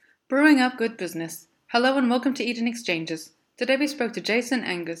Brewing up good business. Hello and welcome to Eden Exchanges. Today we spoke to Jason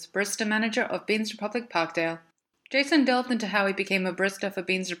Angus, barista manager of Beans Republic Parkdale. Jason delved into how he became a barista for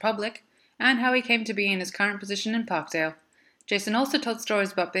Beans Republic and how he came to be in his current position in Parkdale. Jason also told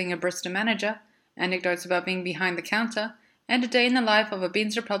stories about being a barista manager, anecdotes about being behind the counter, and a day in the life of a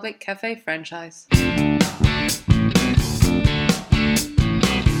Beans Republic cafe franchise.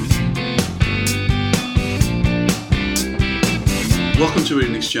 Welcome to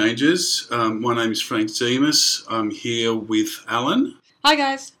Eden Exchanges. My name is Frank Demas. I'm here with Alan. Hi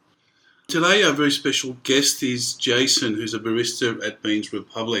guys. Today our very special guest is Jason, who's a barista at Beans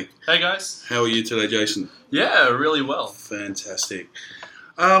Republic. Hey guys. How are you today, Jason? Yeah, really well. Fantastic.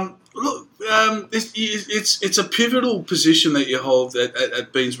 It's a pivotal position that you hold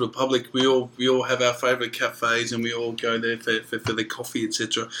at Beans Republic. We all have our favourite cafes and we all go there for the coffee,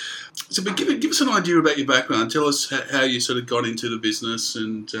 etc. So, but give us an idea about your background. Tell us how you sort of got into the business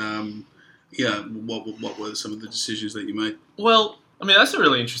and what were some of the decisions that you made. Well, I mean that's a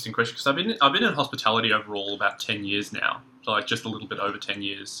really interesting question because I've been in hospitality overall about 10 years now, so like just a little bit over 10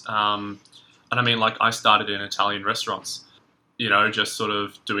 years. And I mean like I started in Italian restaurants. You know, just sort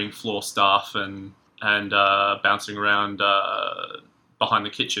of doing floor staff and bouncing around behind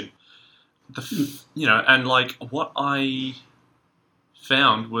the kitchen. And like what I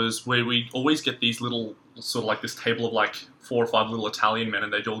found was where we always get these little sort of like this table of like 4 or 5 little Italian men,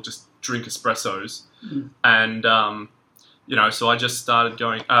 and they'd all just drink espressos. And so I just started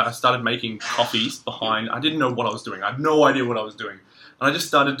going. I started making coffees behind. I didn't know what I was doing. I had no idea what I was doing. And I just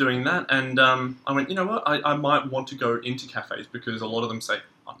started doing that, and I went, you know what, I might want to go into cafes because a lot of them say,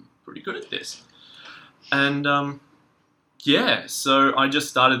 I'm pretty good at this. And so I just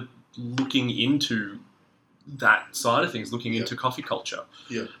started looking into that side of things, looking into coffee culture.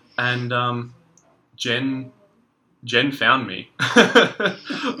 Yeah. And Jen found me. Walking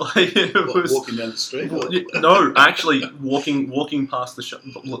down the street? No, actually walking past the shop,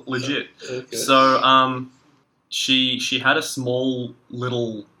 legit. Okay. So, She had a small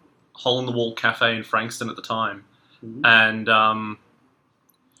little hole-in-the-wall cafe in Frankston at the time, and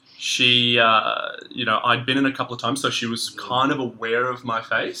she, I'd been in a couple of times, so she was kind of aware of my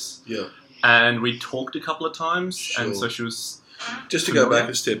face. Yeah. And we talked a couple of times, and so she was... Just to go back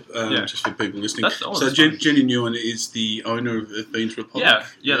a step, just for people listening. So Jenny Newen is the owner of Beans Republic?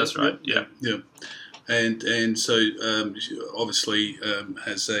 Yeah, that's right. Yeah. And so she obviously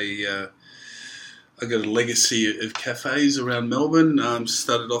has I got a legacy of cafes around Melbourne.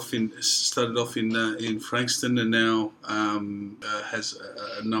 Started off in Frankston, and now has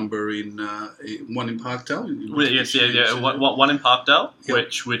a number in one in Parkdale. One in Parkdale,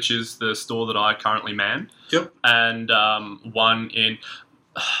 yep. which is the store that I currently man. Yep. And one in.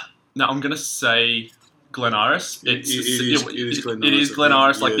 Now I'm going to say Glen Iris. It is Glen Iris. It is Glen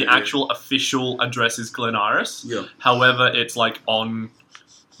Iris. Like the actual official address is Glen Iris. Yeah. However, it's like on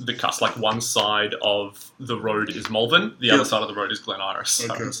the cusp, like one side of the road is Malvern, the other side of the road is Glen Iris.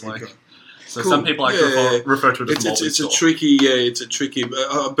 So it's like, so cool. Some people refer to it as Malvern. It's a tricky.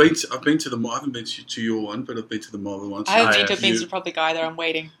 I've been to the. I haven't been to your one, but I've been to the Malvern one. I haven't been to Beans Republic either. I'm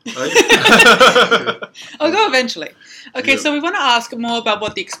waiting. I'll go eventually. Okay, so we want to ask more about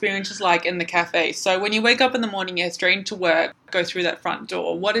what the experience is like in the cafe. So when you wake up in the morning, you're straight into work, go through that front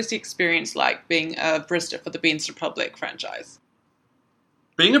door. What is the experience like being a barista for the Beans Republic franchise?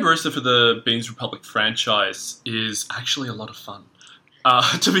 Being a barista for the Beans Republic franchise is actually a lot of fun,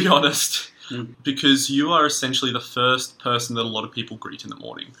 to be honest, because you are essentially the first person that a lot of people greet in the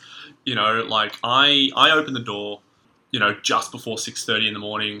morning. You know, like I open the door, just before 6:30 in the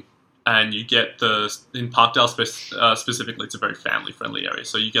morning, and you get in Parkdale specifically, it's a very family-friendly area.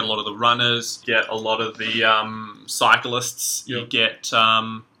 So you get a lot of the runners, get a lot of the cyclists, you get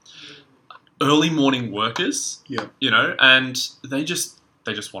early morning workers, and they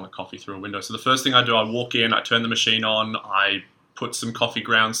just want a coffee through a window. So the first thing I do, I walk in, I turn the machine on, I put some coffee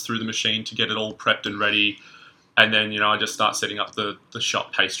grounds through the machine to get it all prepped and ready, and then, I just start setting up the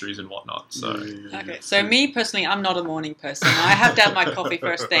shop pastries and whatnot. So Okay, so me personally, I'm not a morning person. I have to have my coffee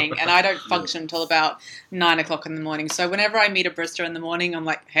first thing, and I don't function until about 9 o'clock in the morning. So whenever I meet a barista in the morning, I'm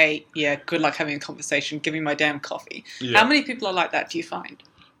like, hey, good luck having a conversation, give me my damn coffee. Yeah. How many people are like that, do you find?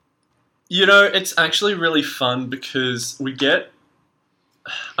 It's actually really fun because we get...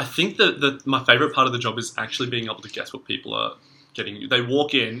 I think that my favourite part of the job is actually being able to guess what people are getting. They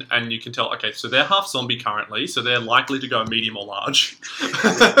walk in and you can tell, okay, so they're half zombie currently, so they're likely to go medium or large.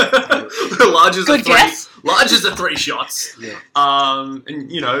 Large is a 3 shots. Yeah.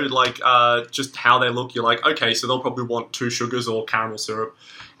 And just how they look, you're like, okay, so they'll probably want 2 sugars or caramel syrup.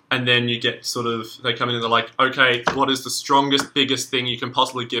 And then you get they come in and they're like, okay, what is the strongest, biggest thing you can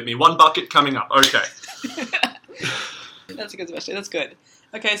possibly give me? 1 bucket coming up. Okay. That's a good question. That's good.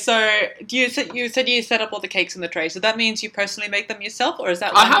 Okay, so you said you set up all the cakes in the tray. So that means you personally make them yourself, or is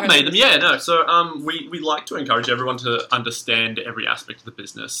that? I have made them. Yeah, no. So we like to encourage everyone to understand every aspect of the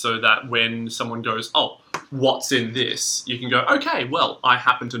business, so that when someone goes, oh, what's in this? You can go, okay, well, I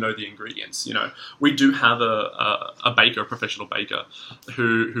happen to know the ingredients. You know, we do have a baker, a professional baker,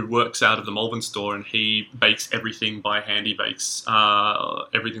 who works out of the Malvern store, and he bakes everything by hand. He bakes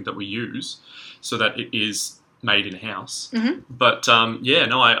everything that we use, so that it is made in-house. Mm-hmm. But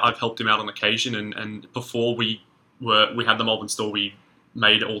I've helped him out on occasion, and before we had the Malvern store, we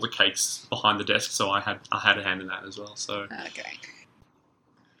made all the cakes behind the desk, so I had a hand in that as well. So okay.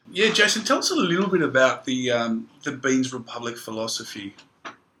 Yeah, Jason, tell us a little bit about the Beans Republic philosophy.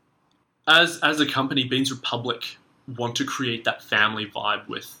 As a company, Beans Republic want to create that family vibe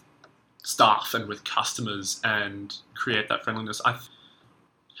with staff and with customers and create that friendliness.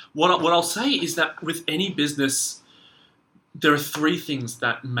 What I'll say is that with any business, there are 3 things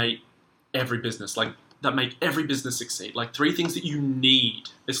that make every business succeed. Like 3 things that you need.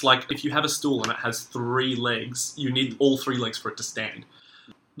 It's like if you have a stool and it has 3 legs, you need all 3 legs for it to stand.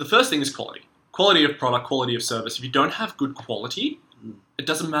 The first thing is quality. Quality of product, quality of service. If you don't have good quality, it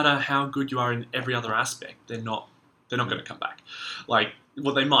doesn't matter how good you are in every other aspect. They're not going to come back.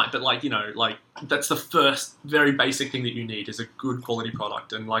 Well, they might, but that's the first very basic thing that you need is a good quality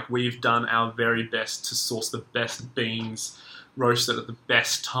product. And we've done our very best to source the best beans, roasted at the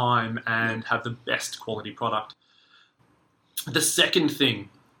best time, and have the best quality product. The second thing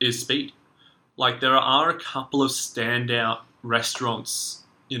is speed. There are a couple of standout restaurants,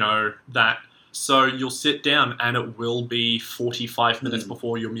 so you'll sit down and it will be 45 minutes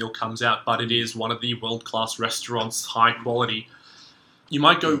before your meal comes out, but it is one of the world-class restaurants, high quality. You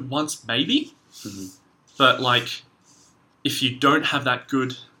might go once, maybe, but if you don't have that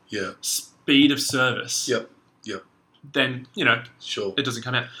good speed of service, then Sure. it doesn't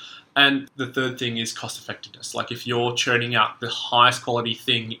come out. And the third thing is cost effectiveness. If you're churning out the highest quality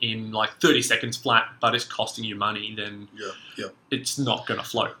thing in 30 seconds flat, but it's costing you money, then it's not going to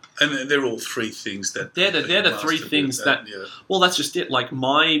flow. And they're all 3 things that they're the 3 things that. Well, that's just it.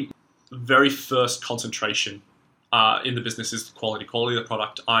 My very first concentration in the business is the quality of the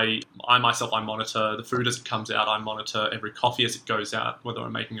product. I myself monitor the food as it comes out. I monitor every coffee as it goes out, whether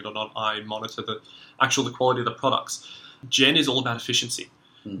I'm making it or not. I monitor the quality of the products. Jen is all about efficiency.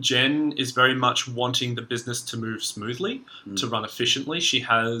 Jen is very much wanting the business to move smoothly, to run efficiently. She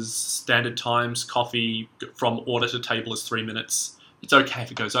has standard times. Coffee from order to table is 3 minutes. It's okay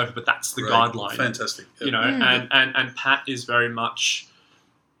if it goes over, but that's the guideline. Fantastic. Yep. And Pat is very much,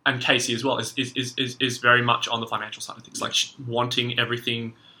 and Casey as well, is very much on the financial side of things, wanting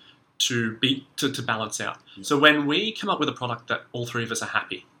everything to balance out. So when we come up with a product that all 3 of us are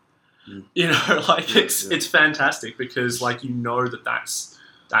happy, it's fantastic because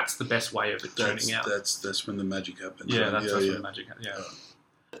that's the best way of it turning out. That's when the magic happens. Yeah, right? that's when the magic happens.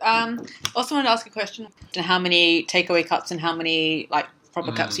 Yeah. Also wanted to ask a question. How many takeaway cups and how many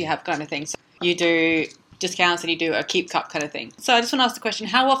proper cups you have, kind of thing. So you do discounts and you do a keep cup kind of thing. So I just want to ask the question,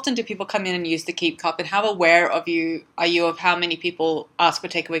 how often do people come in and use the keep cup, and how aware are you of how many people ask for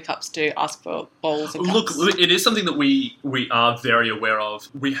takeaway cups to ask for bowls and cups? Look, it is something that we are very aware of.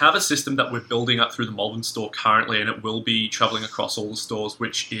 We have a system that we're building up through the Malvern store currently, and it will be travelling across all the stores,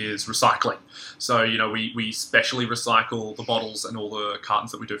 which is recycling. So, we specially recycle the bottles and all the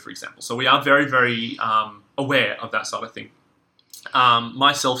cartons that we do, for example. So we are very, very aware of that sort of thing.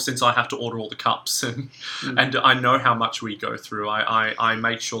 Myself, since I have to order all the cups and I know how much we go through, I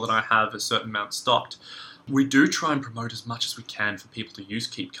make sure that I have a certain amount stocked. We do try and promote as much as we can for people to use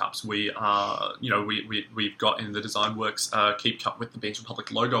Keep Cups. We are, we've got in the design works Keep Cup with the Beans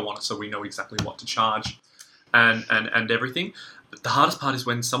Republic logo on it, so we know exactly what to charge and everything. But the hardest part is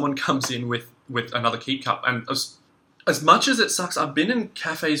when someone comes in with another Keep Cup, and as much as it sucks, I've been in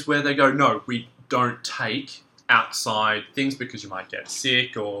cafes where they go, no, we don't take outside things because you might get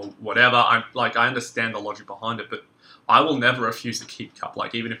sick or whatever. I understand the logic behind it, but I will never refuse a Keep Cup.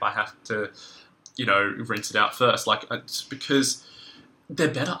 Even if I have to, rinse it out first. It's because they're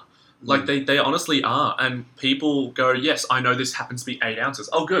better. They honestly are. And people go, yes, I know this happens to be 8 ounces.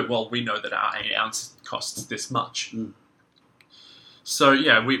 Oh, good. Well, we know that our 8 ounce costs this much. So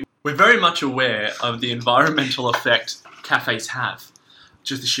yeah, we're very much aware of the environmental effect cafes have.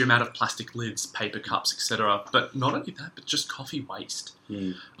 Just the sheer amount of plastic lids, paper cups, etc. But not only that, but just coffee waste.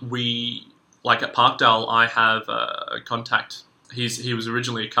 We, at Parkdale, I have a contact. He was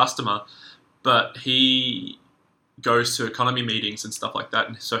originally a customer, but he goes to economy meetings and stuff like that.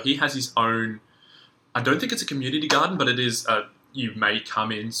 And so he has his own, I don't think it's a community garden, but it is a you may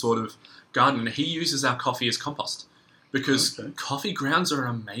come in sort of garden. He uses our coffee as compost because coffee grounds are an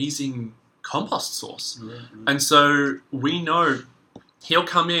amazing compost source. And so we know he'll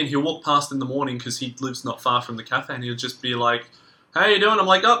come in, he'll walk past in the morning because he lives not far from the cafe, and he'll just be like, "How you doing?" I'm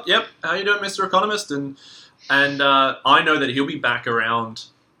like, "Oh, yep. How you doing, Mr. Economist?" And I know that he'll be back around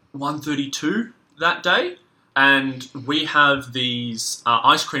 1:32 that day, and we have these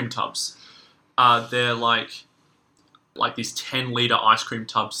ice cream tubs. They're like these 10-litre ice cream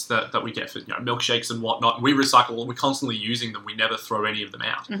tubs that we get for milkshakes and whatnot. We recycle. We're constantly using them. We never throw any of them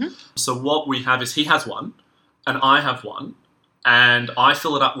out. So what we have is he has one, and I have one, and I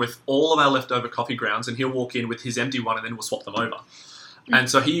fill it up with all of our leftover coffee grounds, and he'll walk in with his empty one, and then we'll swap them over. And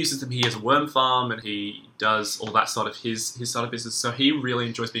so he uses them. He has a worm farm, and he does all that sort of his side of business. So he really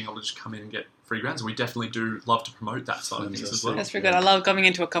enjoys being able to just come in and get free grounds. And we definitely do love to promote that side of things as well. That's pretty good. I love coming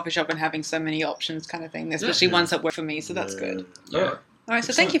into a coffee shop and having so many options, kind of thing, especially ones that work for me. So that's good. Yeah. All right.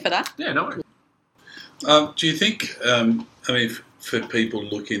 So thank you for that. Yeah. No worries. Do you think? For people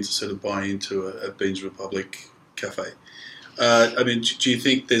looking to sort of buy into a Beans Republic cafe, do you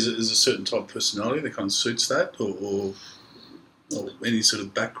think there's a certain type of personality that kind of suits that, or any sort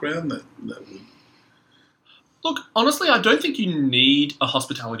of background that would? Look, honestly, I don't think you need a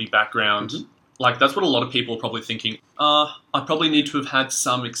hospitality background. Like, that's what a lot of people are probably thinking. I probably need to have had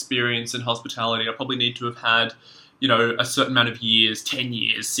some experience in hospitality. I probably need to have had, a certain amount of years, 10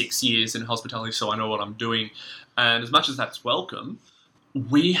 years, 6 years in hospitality so I know what I'm doing. And as much as that's welcome,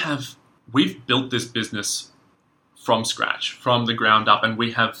 we've built this business from scratch, from the ground up, and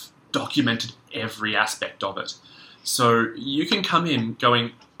we have documented every aspect of it. So you can come in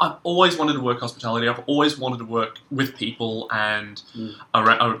going, I've always wanted to work hospitality. I've always wanted to work with people and,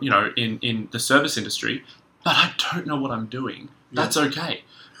 in the service industry, but I don't know what I'm doing. That's okay,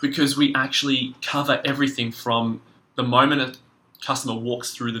 because we actually cover everything from the moment a customer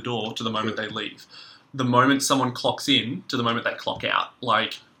walks through the door to the moment they leave. The moment someone clocks in to the moment they clock out.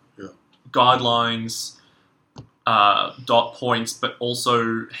 Guidelines, dot points, but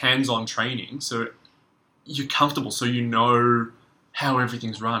also hands-on training. So you're comfortable, so you know how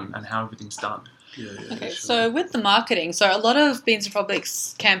everything's run and how everything's done. Okay, so with the marketing, so a lot of Beans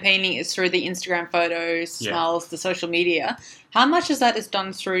Republic's campaigning is through the Instagram photos, smiles, the social media. How much of that is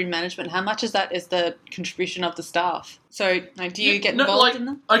done through management? How much of that is the contribution of the staff? So do you get involved in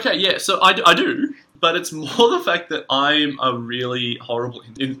them? Okay, yeah, so I do, but it's more the fact that I'm a really horrible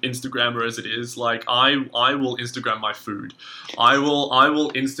Instagrammer as it is. Like, I will Instagram my food. I will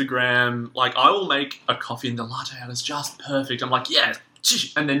Instagram, like, I will make a coffee and the latte art is just perfect. I'm like, yeah,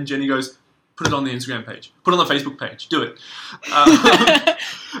 and then Jenny goes, put it on the Instagram page, put it on the Facebook page, do it.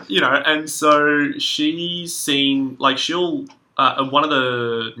 And so she's seen, like, she'll, one of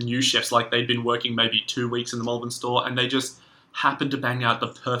the new chefs, like, they'd been working maybe 2 weeks in the Melbourne store, and they just happened to bang out the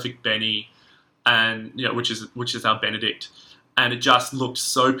perfect Benny, and which is our Benedict, and it just looked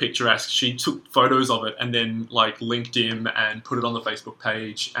so picturesque. She took photos of it and then like linked him and put it on the Facebook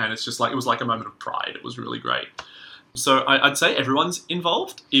page, and it's just like, it was like a moment of pride. It was really great. So I'd say everyone's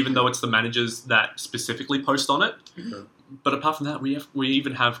involved, even though it's the managers that specifically post on it. But apart from that, we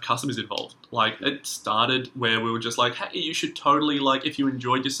even have customers involved. Like, it started where we were just like, hey, you should totally, like, if you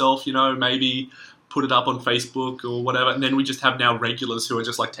enjoyed yourself, maybe put it up on Facebook or whatever. And then we just have now regulars who are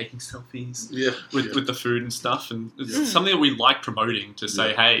just like taking selfies with the food and stuff. And it's something that we like promoting to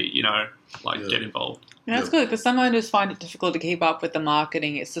say, hey, get involved. Yeah, that's good, because some owners find it difficult to keep up with the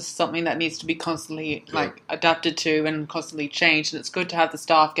marketing. It's just something that needs to be constantly adapted to and constantly changed. And it's good to have the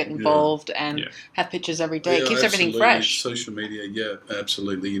staff get involved and have pictures every day. It keeps everything fresh. Social media,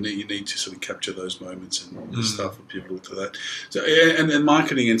 absolutely. You need to sort of capture those moments, and the staff will be able to that. So, and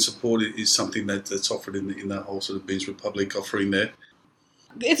marketing and support is something that's offered in that whole sort of Beans Republic offering there.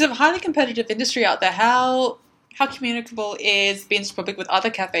 It's a highly competitive industry out there. How communicable is Beans Republic with other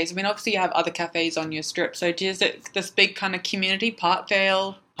cafes? I mean, obviously you have other cafes on your strip, so is it this big kind of community,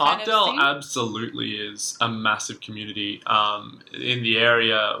 Parkdale? Parkdale absolutely is a massive community. In the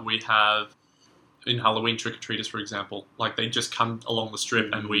area, we have, in Halloween trick-or-treaters, for example, like, they just come along the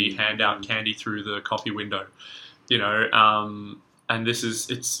strip and we hand out candy through the coffee window, and it's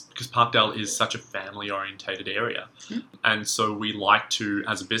because Parkdale is such a family-orientated area. And so we like to,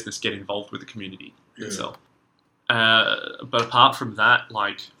 as a business, get involved with the community itself. But apart from that,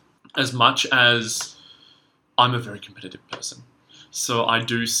 like, as much as I'm a very competitive person, so I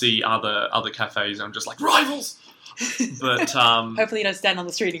do see other cafes and I'm just like, rivals! But Hopefully you don't stand on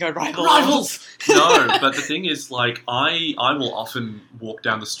the street and go, rivals! No, but the thing is, like, I will often walk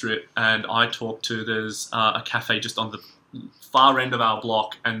down the strip and I talk to, there's a cafe just on the far end of our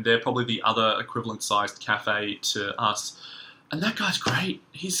block, and they're probably the other equivalent sized cafe to us. And that guy's great.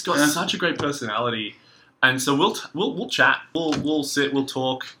 He's got such a great personality. And so we'll chat, we'll sit, we'll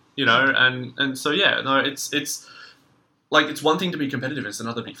talk, you know, and so yeah, no, it's like, it's one thing to be competitive, it's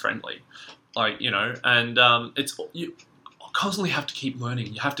another to be friendly, like, you know, and you constantly have to keep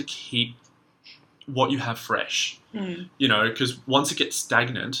learning. You have to keep what you have fresh, you know, because once it gets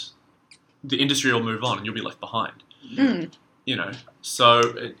stagnant, the industry will move on and you'll be left behind, you know. So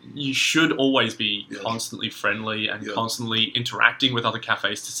you should always be constantly friendly and constantly interacting with other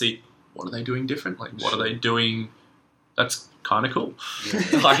cafes to see, what are they doing different? Like, what are they doing that's kind of cool?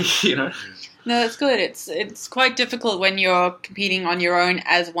 Like, you know. No, that's good. It's quite difficult when you're competing on your own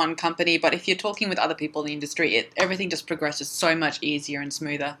as one company, but if you're talking with other people in the industry, everything just progresses so much easier and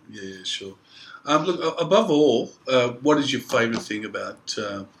smoother. Yeah, sure. Look, above all, what is your favourite thing about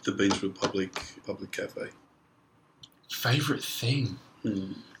the Beans Republic Cafe? Favourite thing?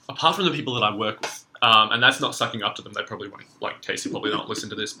 Apart from the people that I work with, and that's not sucking up to them, they probably won't, like Casey probably not listen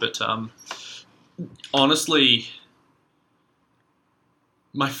to this, but honestly,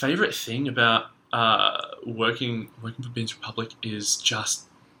 my favourite thing about working for Beans Republic is just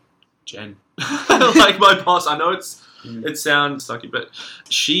Jen. Like, my boss. I know it sounds sucky, but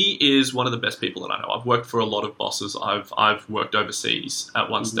she is one of the best people that I know. I've worked for a lot of bosses. I've worked overseas at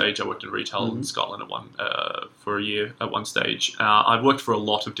one stage. I worked in retail in Scotland for a year at one stage. I've worked for a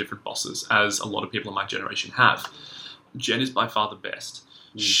lot of different bosses, as a lot of people in my generation have. Jen is by far the best.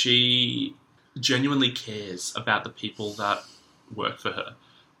 She genuinely cares about the people that work for her.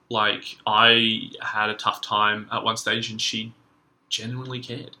 Like, I had a tough time at one stage and she genuinely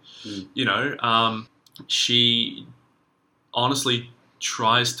cared. You know, she honestly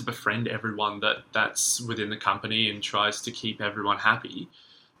tries to befriend everyone that's within the company and tries to keep everyone happy,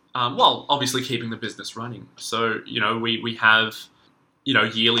 while obviously keeping the business running. So, you know, we have, you know,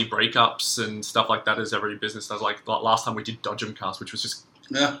 yearly breakups and stuff like that, as every business does. Like, last time we did Dodgem Cast, which was just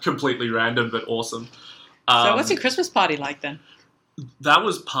completely random but awesome. So what's your Christmas party like then?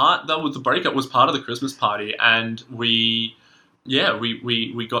 The breakup was part of the Christmas party, and we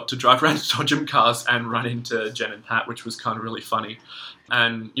got to drive around to Dodgem Cars and run into Jen and Pat, which was kind of really funny.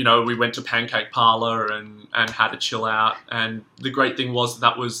 And, you know, we went to Pancake Parlour and had a chill out. And the great thing was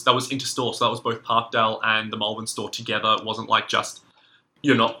that was inter-store, so that was both Parkdale and the Melbourne store together. It wasn't like just,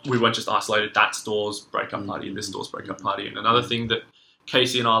 we weren't just isolated, that store's breakup party and this store's breakup party. And another thing that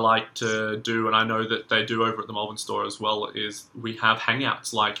Casey and I like to do, and I know that they do over at the Melbourne store as well, is we have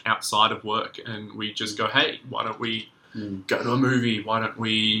hangouts, like, outside of work, and we just go, hey, why don't we go to a movie? Why don't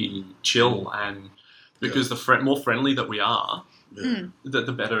we chill? And because the more friendly that we are,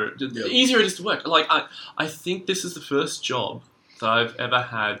 the better, the easier it is to work. Like, I think this is the first job that I've ever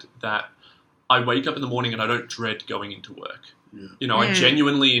had that I wake up in the morning and I don't dread going into work. You know, I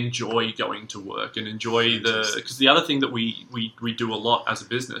genuinely enjoy going to work and enjoy because the other thing that we do a lot as a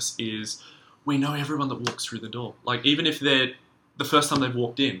business is we know everyone that walks through the door. Like, even if they're the first time they've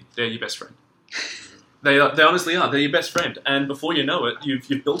walked in, they're your best friend. They honestly are. They're your best friend. And before you know it,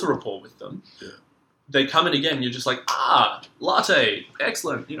 you've built a rapport with them. They come in again, you're just like, latte,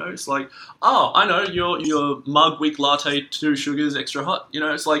 excellent. You know, it's like, I know your mug weak latte, 2 sugars, extra hot. You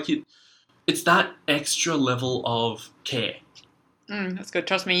know, it's like it's that extra level of care. That's good.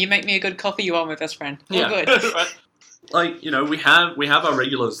 Trust me, you make me a good coffee, you are my best friend. All good. Like, you know, we have our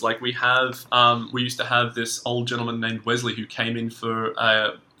regulars. Like, we used to have this old gentleman named Wesley who came in for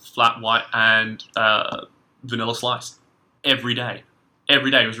a flat white and vanilla slice every day.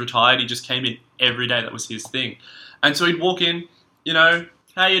 Every day. He was retired. He just came in every day. That was his thing. And so he'd walk in, you know,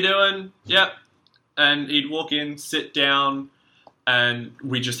 how you doing? Yep. And he'd walk in, sit down, and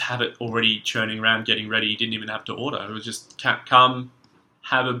we just have it already churning around, getting ready. He didn't even have to order. It was just come,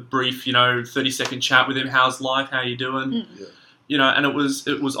 have a brief, 30-second chat with him. How's life? How you doing? You know, and it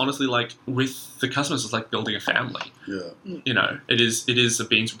was honestly like, with the customers, it's like building a family. You know, it is a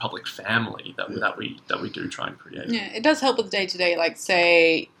Beans Republic family that we do try and create. Yeah, it does help with the day-to-day. Like,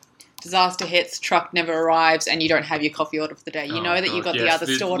 say disaster hits, truck never arrives, and you don't have your coffee order for the day. You know that you've got the other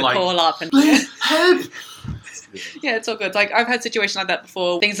store to call up and help. Yeah, it's all good. Like, I've had situations like that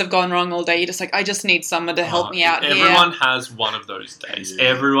before. Things have gone wrong all day. You're just like, I just need someone to help me out here. Everyone has one of those days.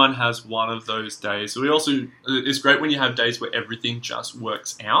 Everyone has one of those days. It's great when you have days where everything just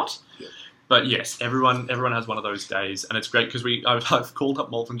works out. But yes, everyone has one of those days, and it's great because I've called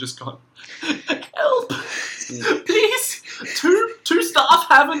up Malt and just gone, help, please. Two staff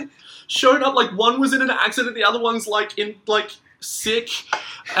haven't showed up. Like, one was in an accident, the other one's like in like sick,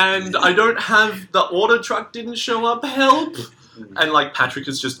 and I don't have the order truck didn't show up. Help! And like Patrick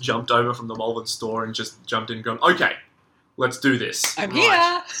has just jumped over from the Malvern store and just jumped in, and gone, okay, let's do this. I'm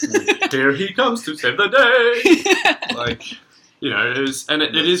here. Here he comes to save the day. Like, you know,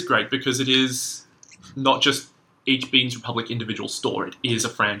 it is great because it is not just each Beans Republic individual store. It is a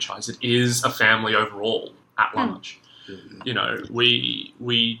franchise. It is a family overall at large. You know,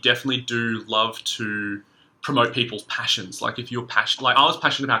 we definitely do love to promote people's passions. Like, if you're passionate, like I was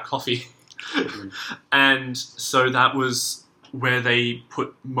passionate about coffee, and so that was where they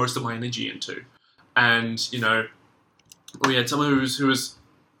put most of my energy into. And you know, we had someone who was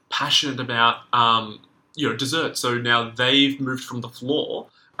passionate about you know, dessert. So now they've moved from the floor,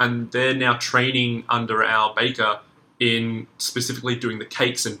 and they're now training under our baker in specifically doing the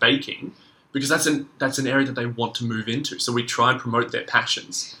cakes and baking, because that's an area that they want to move into. So we try and promote their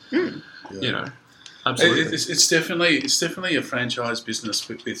passions. You know, absolutely. It's definitely a franchise business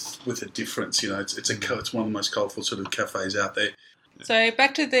with a difference. You know, it's one of the most colourful sort of cafes out there. So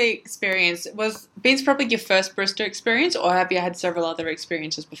back to the experience. Was Beans probably your first barista experience, or have you had several other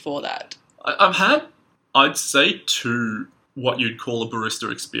experiences before that? I've had, I'd say, 2 what you'd call a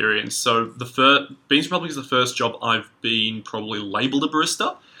barista experience. So Beans Republic is the first job I've been probably labelled a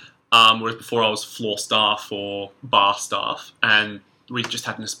barista, whereas before I was floor staff or bar staff, and we just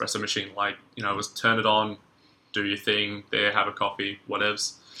had an espresso machine. Like, you know, it was turn it on, do your thing, there, have a coffee,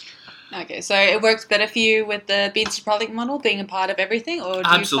 whatevs. Okay, so it works better for you with the Beans Republic model, being a part of everything, or do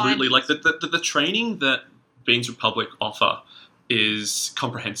Absolutely. you find... Like the training that Beans Republic offer is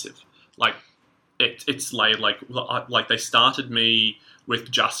comprehensive. Like, it's laid like they started me with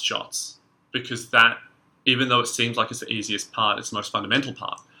just shots, because that, even though it seems like it's the easiest part, it's the most fundamental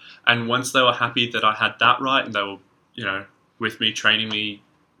part. And once they were happy that I had that right, and they were, you know, with me, training me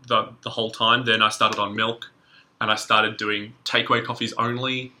the whole time, then I started on milk, and I started doing takeaway coffees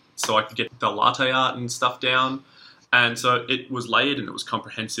only, so I could get the latte art and stuff down. And so it was layered, and it was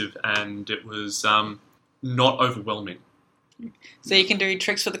comprehensive, and it was not overwhelming. So you can do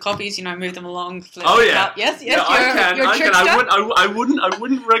tricks for the coffees, you know, move them along. Oh yeah, up. Yes, yeah, I can. I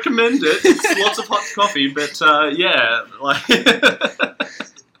wouldn't recommend it. It's lots of hot coffee, but yeah, like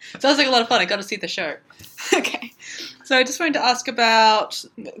sounds like a lot of fun. I got to see the show. Okay, so I just wanted to ask about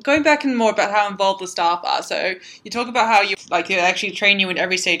going back and more about how involved the staff are. So you talk about how they actually train you in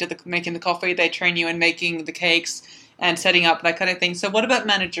every stage of making the coffee. They train you in making the cakes and setting up, that kind of thing. So what about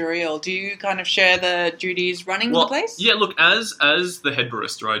managerial? Do you kind of share the duties running the place? Yeah, look, as the head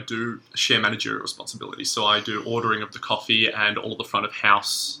barista, I do share managerial responsibilities. So I do ordering of the coffee and all of the front of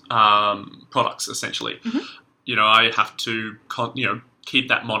house products, essentially. Mm-hmm. You know, I have to keep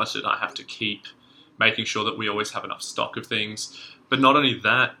that monitored. I have to keep making sure that we always have enough stock of things. But not only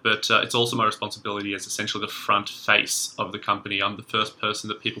that, but it's also my responsibility as essentially the front face of the company. I'm the first person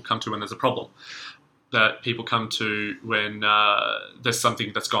that people come to when there's a problem, that people come to when there's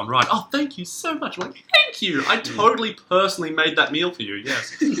something that's gone right. Oh, thank you so much. I'm like, thank you. I totally personally made that meal for you,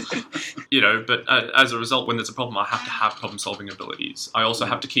 yes. You know, but as a result, when there's a problem, I have to have problem-solving abilities. I also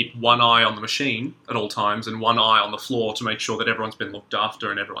have to keep one eye on the machine at all times and one eye on the floor to make sure that everyone's been looked after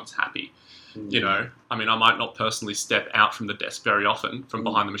and everyone's happy. You know, I mean, I might not personally step out from the desk very often, from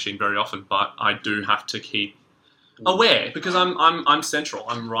behind the machine very often, but I do have to keep aware, because I'm central.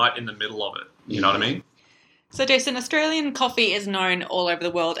 I'm right in the middle of it. You know what I mean? So, Jason, Australian coffee is known all over the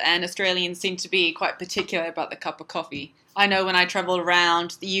world, and Australians seem to be quite particular about the cup of coffee. I know when I travelled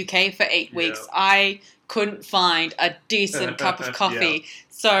around the UK for 8 weeks, I couldn't find a decent cup of coffee.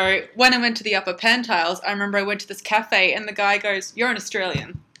 So when I went to the Upper Pantiles, I remember I went to this cafe, and the guy goes, "You're an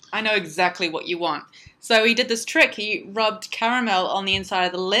Australian. I know exactly what you want." So he did this trick. He rubbed caramel on the inside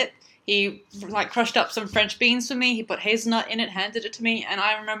of the lip. He crushed up some French beans for me. He put hazelnut in it, handed it to me, and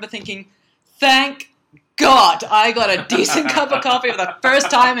I remember thinking, thank God I got a decent cup of coffee for the first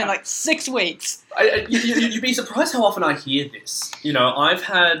time in 6 weeks. You'd be surprised how often I hear this. You know, I've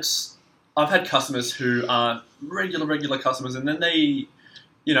had customers who are regular customers, and then they,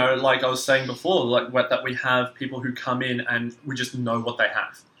 you know, like I was saying before, that we have people who come in and we just know what they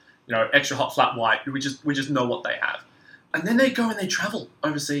have. You know, extra hot flat white. We just know what they have, and then they go and they travel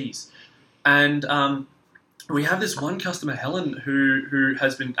overseas, and we have this one customer, Helen, who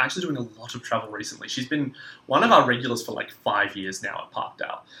has been actually doing a lot of travel recently. She's been one of our regulars for 5 years now at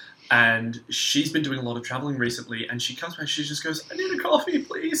Parkdale, and she's been doing a lot of traveling recently. And she comes back, she just goes, "I need a coffee,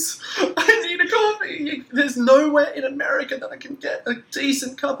 please. I need a coffee. There's nowhere in America that I can get a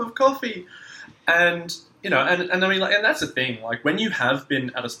decent cup of coffee." And you know, and I mean, and that's the thing. When you have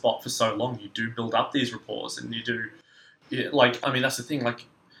been at a spot for so long, you do build up these rapports, and you do, I mean, that's the thing.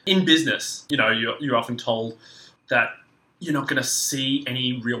 In business, you're often told that you're not going to see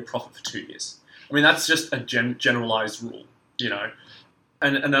any real profit for 2 years. I mean, that's just a generalized rule,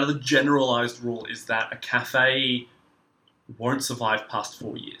 And another generalized rule is that a cafe won't survive past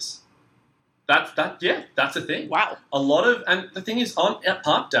 4 years. That's a thing. Wow. And the thing is, at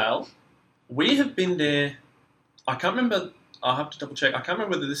Parkdale, we have been there, I can't remember, I'll have to double check, I can't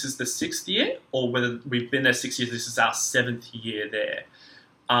remember whether this is the 6th year or whether we've been there 6 years, this is our 7th year there.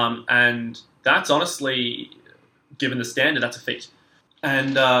 And that's honestly, given the standard, that's a feat.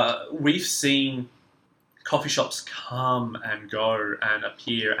 And we've seen coffee shops come and go and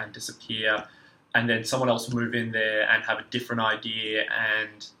appear and disappear, and then someone else will move in there and have a different idea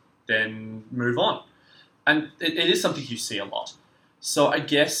and then move on. And it is something you see a lot. So I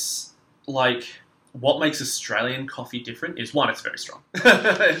guess, what makes Australian coffee different is, one, it's very strong.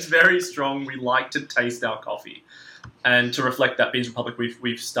 It's very strong. We like to taste our coffee. And to reflect that, Beans Republic,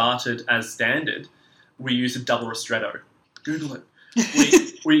 we've started as standard. We use a double ristretto. Google it.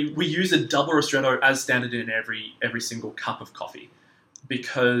 We use a double ristretto as standard in every single cup of coffee,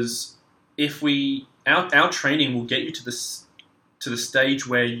 because if our training will get you to the stage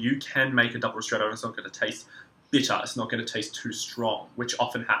where you can make a double ristretto and it's not going to taste bitter, it's not going to taste too strong, which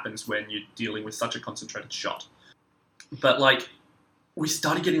often happens when you're dealing with such a concentrated shot. But we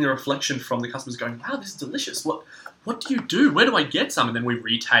started getting the reflection from the customers going, wow, this is delicious. What do you do? Where do I get some? And then we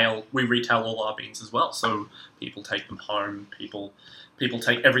retail all our beans as well. So people take them home. People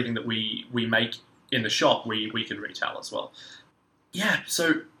take everything that we make in the shop. We can retail as well. Yeah.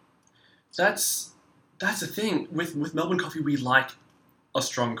 So that's the thing with Melbourne coffee. We like a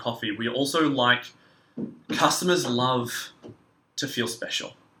strong coffee. We also customers love to feel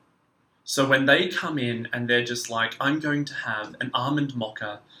special. So when they come in and they're just like, I'm going to have an almond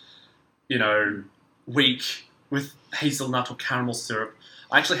mocha, weak with hazelnut or caramel syrup.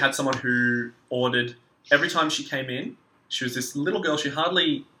 I actually had someone who ordered, every time she came in, she was this little girl, she was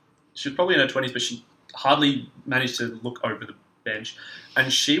probably in her 20s, but she hardly managed to look over the bench.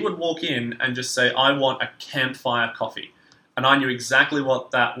 And she would walk in and just say, I want a campfire coffee. And I knew exactly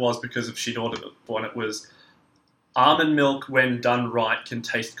what that was because she'd ordered it before, and it was almond milk, when done right, can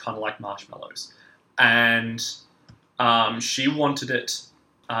taste kind of like marshmallows. And she wanted it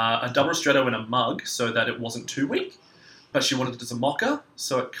a double ristretto in a mug so that it wasn't too weak, but she wanted it as a mocha,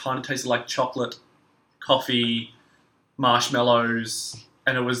 so it kind of tasted like chocolate, coffee, marshmallows,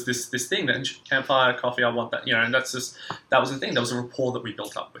 and it was this thing that campfire coffee. I want that, and that was the thing. There was a rapport that we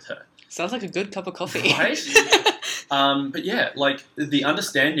built up with her. Sounds like a good cup of coffee, right? But yeah, the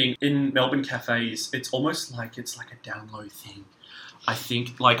understanding in Melbourne cafes, it's almost like it's like a down low thing. I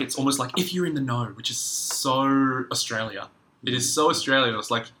think it's almost like if you're in the know, which is so Australia. It is so Australian.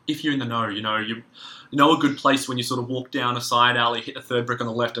 It's like if you're in the know, you know a good place when you sort of walk down a side alley, hit the third brick on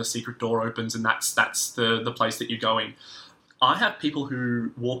the left, a secret door opens, and that's the place that you're going. I have people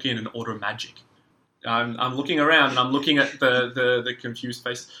who walk in and order a magic. I'm looking around and I'm looking at the confused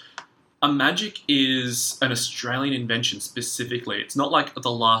face. A magic is an Australian invention specifically. It's not like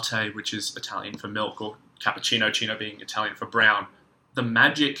the latte, which is Italian for milk, or cappuccino, chino being Italian for brown. The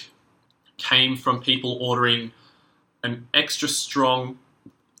magic came from people ordering an extra strong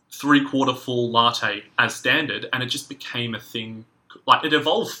 3/4 full latte as standard, and it just became a thing. It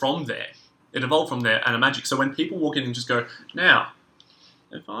evolved from there. And a magic. So when people walk in and just go, now,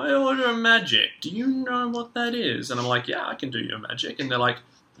 if I order a magic, do you know what that is? And I'm like, yeah, I can do you a magic. And they're like,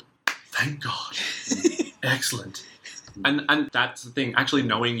 thank God. Excellent. And that's the thing, actually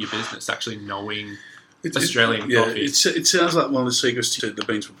knowing your business, actually knowing Australian coffee. It sounds like one of the secrets to the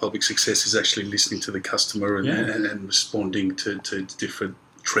Beans Republic success is actually listening to the customer and responding to different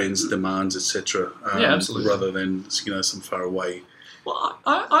trends, demands, etc. Absolutely. Rather than some far away. Well,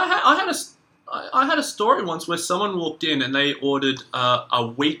 I had a story once where someone walked in and they ordered a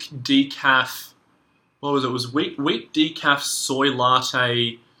weak decaf. What was it? It was weak decaf soy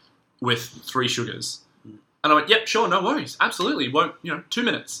latte with 3 sugars. And I went, yep, sure, no worries, absolutely. Won't 2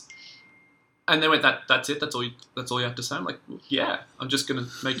 minutes. And they went, that's it. That's all you have to say. I'm like, yeah, I'm just gonna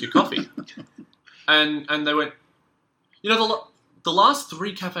make you coffee. and they went, the last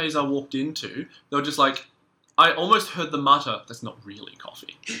 3 cafes I walked into, they were just like, I almost heard the mutter, that's not really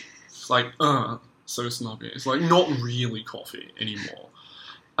coffee. It's like, so snobby. It's like not really coffee anymore.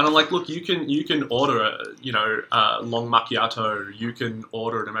 And I'm like, look, you can order a long macchiato. You can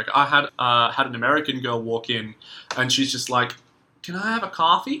order an American. I had an American girl walk in, and she's just like, can I have a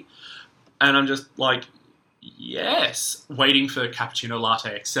coffee? And I'm just like, yes, waiting for cappuccino,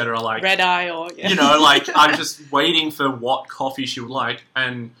 latte, etc. Like red eye or I'm just waiting for what coffee she would like.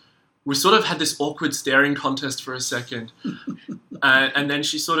 And we sort of had this awkward staring contest for a second. And then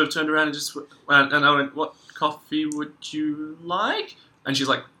she sort of turned around and just went, and I went, what coffee would you like? And she's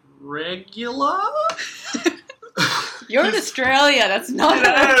like, regular? You're in Australia. That's not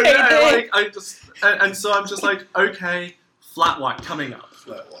an okay thing. Like, and so I'm just like, okay, flat white coming up.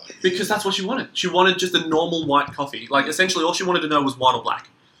 Flat white. Because that's what she wanted. She wanted just a normal white coffee. Like, essentially, all she wanted to know was white or black.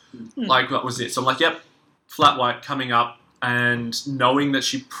 Like, that was it. So I'm like, yep, flat white coming up. And knowing that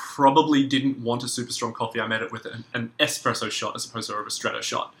she probably didn't want a super strong coffee, I made it with an espresso shot as opposed to a ristretto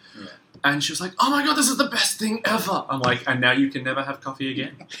shot. Yeah. And she was like, oh my God, this is the best thing ever. I'm like, and now you can never have coffee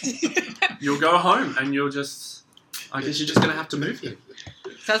again. You'll go home and you'll just, I guess you're just going to have to move here.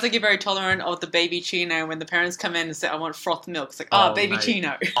 Sounds like you're very tolerant of the baby chino when the parents come in and say, I want froth milk. It's like, baby mate.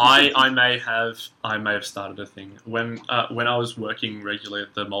 chino. I may have started a thing. When I was working regularly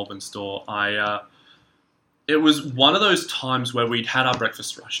at the Melbourne store, it was one of those times where we'd had our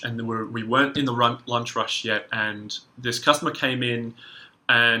breakfast rush and we weren't in the lunch rush yet, and this customer came in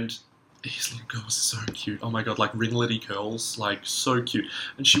and his little girl was so cute. Oh my God, like ringlety curls, like so cute.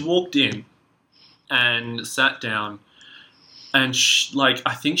 And she walked in and sat down and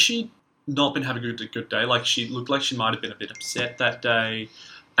I think she'd not been having a good day. Like she looked like she might have been a bit upset that day.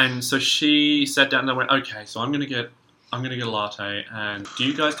 And so she sat down and I went, okay, so I'm going to get a latte, and do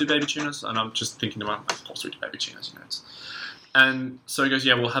you guys do baby chinos? And I'm just thinking to myself, of course we do baby chinos, And so he goes,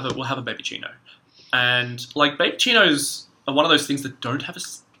 yeah, we'll have a baby chino. And like baby chinos are one of those things that don't have a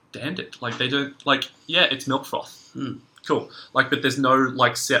standard. Like they don't, like, yeah, it's milk froth. Cool. Like, but there's no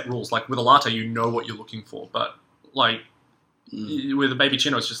like set rules. Like with a latte, you know what you're looking for, but like with a baby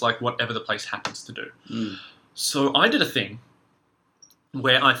chino, it's just like whatever the place happens to do. So I did a thing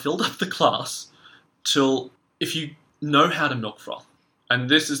where I filled up the glass till, if you know how to milk froth, and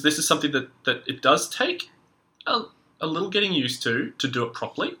this is something that it does take a little getting used to do it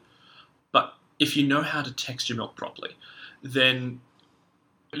properly, but if you know how to texture milk properly, then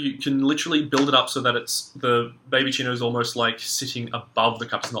you can literally build it up so that the baby chino is almost like sitting above the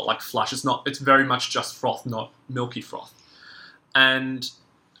cup. It's not like flush. It's very much just froth, not milky froth. And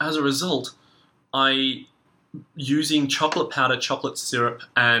as a result, using chocolate powder, chocolate syrup,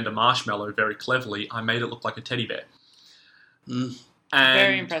 and a marshmallow very cleverly, I made it look like a teddy bear. And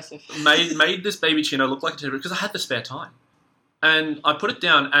very impressive. made this baby chino look like a teddy bear because I had the spare time. And I put it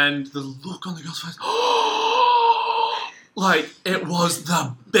down, and the look on the girl's face, like, it was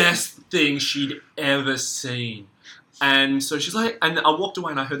the best thing she'd ever seen. And so she's like, and I walked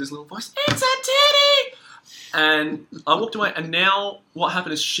away and I heard this little voice, it's a teddy! And I walked away, and now what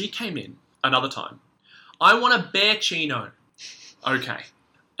happened is she came in another time. I want a bear chino. Okay.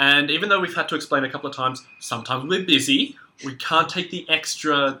 And even though we've had to explain a couple of times, sometimes we're busy. We can't take the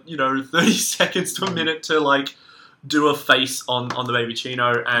extra, 30 seconds to a minute to, like, do a face on the baby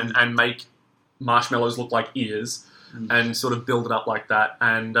chino and make marshmallows look like ears and sort of build it up like that.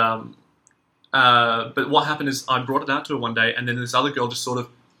 And but what happened is I brought it out to her one day, and then this other girl just sort of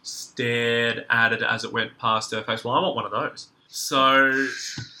stared at it as it went past her face. Well, I want one of those. So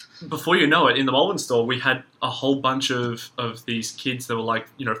before you know it, in the Melbourne store, we had a whole bunch of these kids that were like,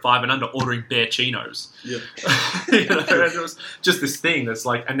 5 and under ordering bear chinos. Yeah. And it was just this thing that's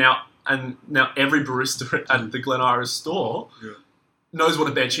like, and now every barista at the Glen Iris store knows what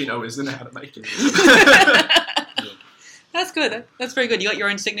a bear chino is and how to make it. That's good. That's very good. You got your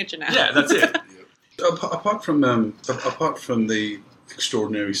own signature now. Yeah, that's it. Apart from the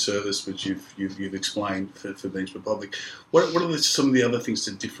extraordinary service which you've explained for Beans Republic, what are some of the other things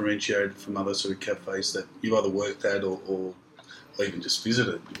that differentiate it from other sort of cafes that you've either worked at or even just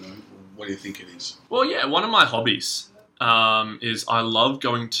visited? What do you think it is? Well, yeah, one of my hobbies is I love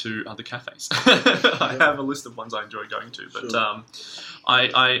going to other cafes. I have a list of ones I enjoy going to, but sure.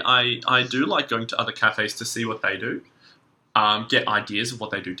 I do like going to other cafes to see what they do, get ideas of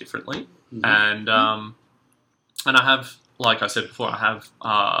what they do differently, and I have, like I said before, I have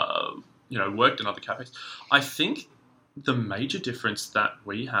worked in other cafes. I think the major difference that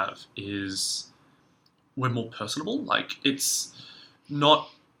we have is we're more personable. Like, it's not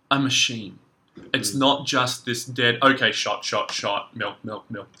a machine. It's not just this dead, okay, shot,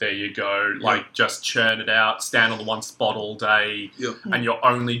 milk, there you go. Like, just churn it out, stand on the one spot all day, and your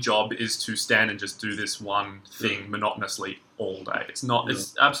only job is to stand and just do this one thing monotonously all day. It's not.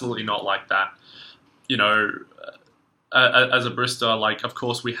 It's absolutely not like that. As a barista, like, of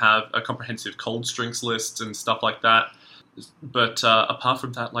course, we have a comprehensive cold drinks list and stuff like that. But apart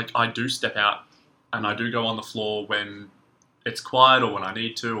from that, like, I do step out and I do go on the floor when it's quiet or when I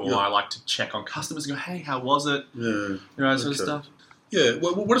need to, or I like to check on customers and go, hey, how was it? Sort of stuff. Yeah.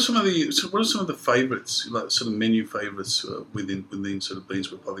 Well, what are some of the favourites, like sort of menu favourites within sort of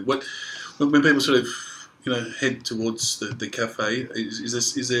Beans Republic? When people sort of head towards the cafe,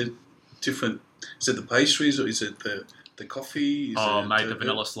 is there different? Is it the pastries or is it the coffee? The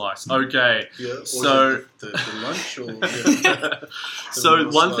vanilla slice. Okay. Yeah. Or So is it the lunch or so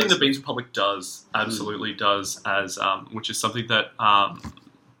one thing that Beans Republic does, absolutely does, as which is something that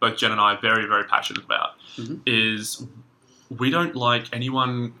both Jen and I are very, very passionate about, is we don't like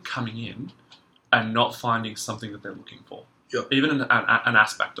anyone coming in and not finding something that they're looking for. Yep. Even an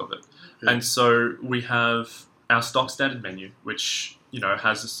aspect of it. Yep. And so we have our stock standard menu, which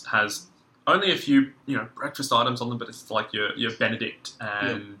has only a few breakfast items on them, but it's like your Benedict,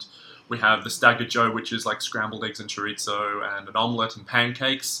 and we have the Staggered Joe, which is like scrambled eggs and chorizo and an omelette and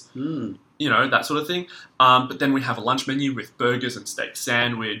pancakes, that sort of thing. But then we have a lunch menu with burgers and steak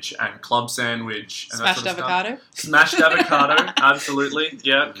sandwich and club sandwich. And Smashed avocado? Smashed avocado, absolutely.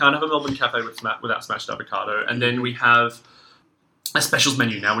 Yeah, can't have a Melbourne cafe without smashed avocado. And then we have a specials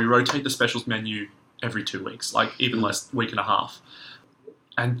menu. Now, we rotate the specials menu every 2 weeks, like even less, week and a half.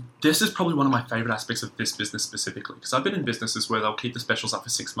 And this is probably one of my favourite aspects of this business specifically, because I've been in businesses where they'll keep the specials up for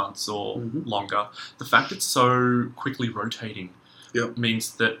 6 months or longer. The fact it's so quickly rotating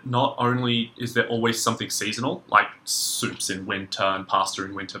means that not only is there always something seasonal, like soups in winter and pasta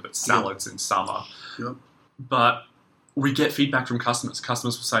in winter, but salads in summer, but we get feedback from customers.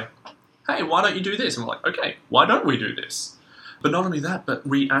 Customers will say, hey, why don't you do this? And we're like, okay, why don't we do this? But not only that, but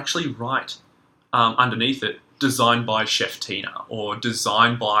we actually write underneath it, designed by Chef Tina or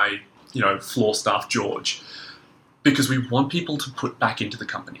designed by, floor staff George, because we want people to put back into the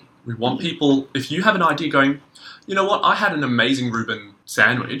company. We want people, if you have an idea going, you know what, I had an amazing Reuben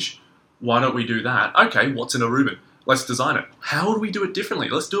sandwich, why don't we do that? Okay, what's in a Reuben? Let's design it. How do we do it differently?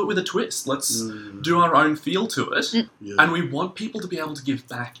 Let's do it with a twist. Let's do our own feel to it. Yeah. And we want people to be able to give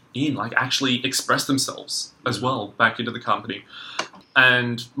back in, like actually express themselves as well back into the company.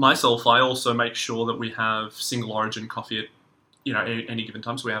 And myself, I also make sure that we have single origin coffee at any given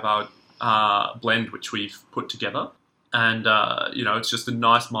time. So we have our blend, which we've put together. And, it's just a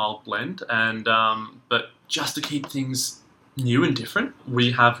nice mild blend. And but just to keep things new and different,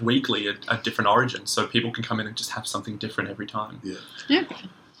 we have weekly a different origin. So people can come in and just have something different every time. Yeah.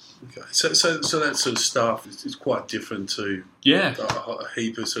 Okay. So that sort of stuff is quite different to a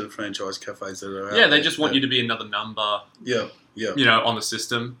heap of sort of franchise cafes that are out they there. just want you to be another number. On the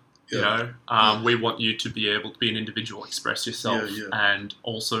system. We want you to be able to be an individual, express yourself, and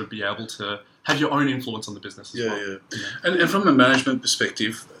also be able to have your own influence on the business as well. And from a management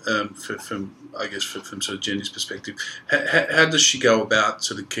perspective, from sort of Jenny's perspective, how does she go about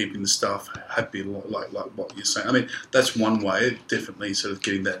sort of keeping the staff happy, like what you're saying? I mean, that's one way, definitely sort of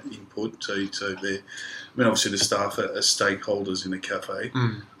getting that input. So they're, obviously the staff are stakeholders in a cafe.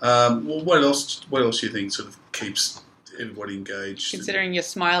 What else do you think sort of keeps everybody engaged? Considering you're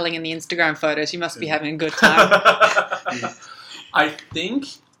smiling in the Instagram photos, you must be having a good time. I think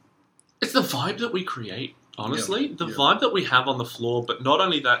it's the vibe that we create, honestly. The vibe that we have on the floor, but not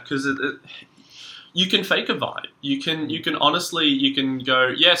only that, because you can fake a vibe. You can honestly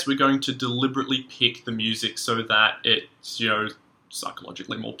go, yes, we're going to deliberately pick the music so that it's,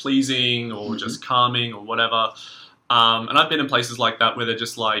 psychologically more pleasing or just calming or whatever. And I've been in places like that where they're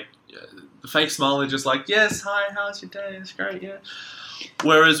just like, the fake smile, they're just like, yes, hi, how's your day? It's great, yeah.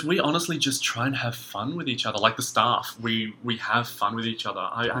 Whereas we honestly just try and have fun with each other. Like the staff, we have fun with each other.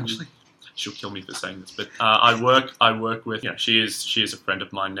 I actually, she'll kill me for saying this, but I work with, she is a friend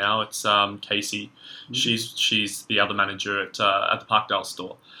of mine now. It's Casey. She's the other manager at the Parkdale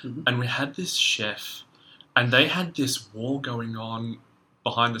store. And we had this chef, and they had this war going on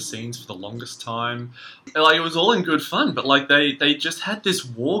behind the scenes for the longest time. Like, it was all in good fun, but like they just had this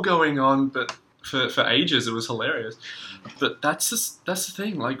war going on, but for ages. It was hilarious. But that's the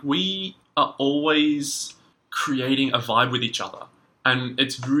thing. Like, we are always creating a vibe with each other, and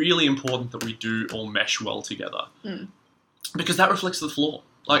it's really important that we do all mesh well together, because that reflects the floor.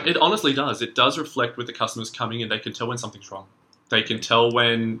 Like, it honestly does. It does reflect with the customers coming in. They can tell when something's wrong. They can tell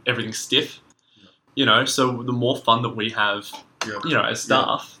when everything's stiff. So the more fun that we have, as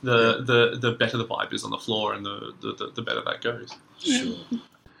staff, the better the vibe is on the floor, and the better that goes. Sure.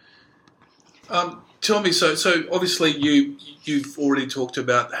 Tell me, so obviously you've already talked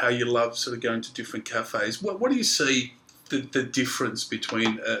about how you love sort of going to different cafes. What do you see the difference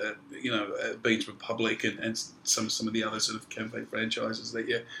between Beans Republic and some of the other sort of cafe franchises that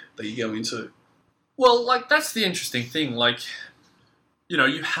you go into? Well, like, that's the interesting thing. Like,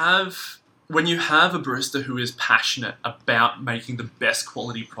 when you have a barista who is passionate about making the best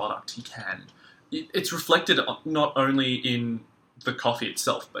quality product he can, it's reflected not only in the coffee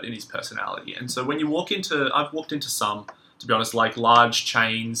itself, but in his personality. And so when you I've walked into some, to be honest, like large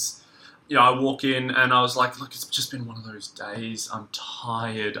chains. You know, I walk in and I was like, look, it's just been one of those days. I'm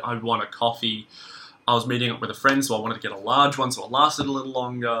tired. I want a coffee. I was meeting up with a friend, so I wanted to get a large one, so it lasted a little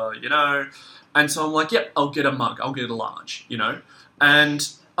longer, you know. And so I'm like, yep, I'll get a mug. I'll get a large, you know. And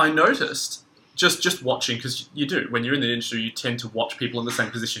I noticed, just watching, because you do, when you're in the industry, you tend to watch people in the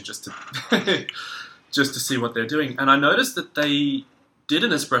same position just to just to see what they're doing. And I noticed that they did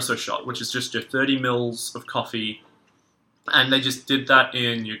an espresso shot, which is just your 30 mils of coffee, and they just did that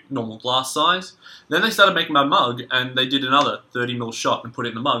in your normal glass size. Then they started making my mug, and they did another 30 ml shot and put it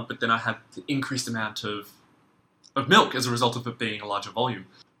in the mug, but then I had the increased amount of milk as a result of it being a larger volume.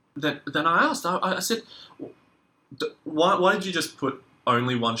 Then I asked, I said, why did you just put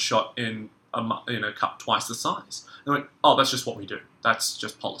only one shot in a cup twice the size? And they went, oh, that's just what we do. That's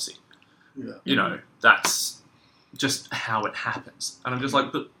just policy. Yeah. You know, that's just how it happens. And I'm just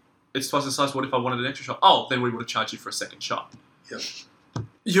like, but it's twice the size. What if I wanted an extra shot? Oh, then we would have charged you for a second shot. Yep.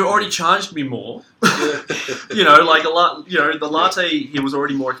 You already charged me more. Yeah. You know, like the latte here was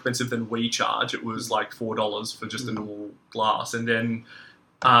already more expensive than we charge. It was like $4 for just a normal glass, and then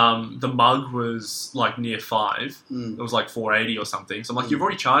the mug was like near $5. It was like $4.80 or something. So I'm like, you've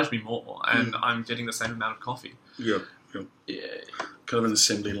already charged me more, and I'm getting the same amount of coffee. Yep. Yeah. Kind of an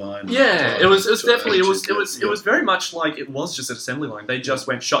assembly line. Yeah, it was definitely it was very much like it was just an assembly line. They just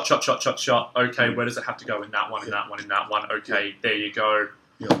went shot. Okay, where does it have to go? In that one, in that one, in that one. Okay, there you go.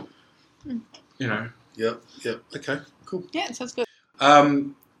 Yep. You know. Yep. Okay. Cool. Yeah, it sounds good.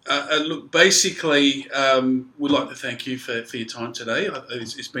 Look, basically, we'd like to thank you for your time today.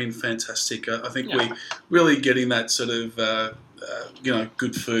 It's been fantastic. I think we're really getting that sort of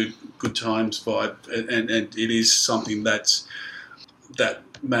good food, good times vibe, and it is something that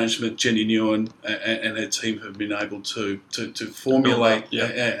management, Jenny Nguyen and her team have been able to formulate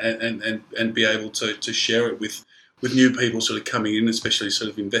and be able to share it with new people sort of coming in, especially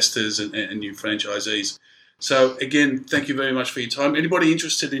sort of investors and new franchisees. So again, thank you very much for your time. Anybody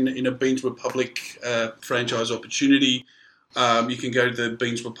interested in a Beans Republic franchise opportunity, you can go to the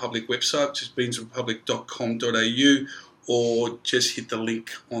Beans Republic website, which is beansrepublic.com.au, or just hit the link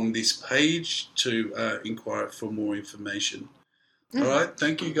on this page to inquire for more information. All right,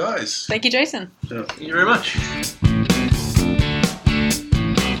 thank you guys. Thank you, Jason. Yeah. Thank you very much.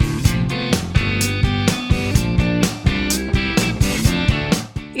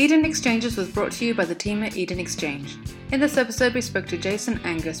 Eden Exchanges was brought to you by the team at Eden Exchange. In this episode, we spoke to Jason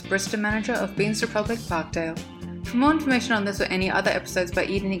Angus, Barista Manager of Beans Republic Parkdale. For more information on this or any other episodes by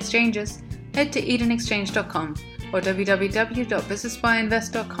Eden Exchanges, head to edenexchange.com or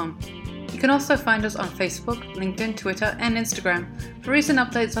www.businessbuyinvest.com. You can also find us on Facebook, LinkedIn, Twitter, and Instagram for recent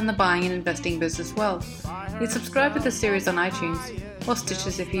updates on the buying and investing business world. You subscribe to the series on iTunes or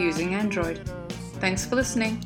Stitches if you're using Android. Thanks for listening.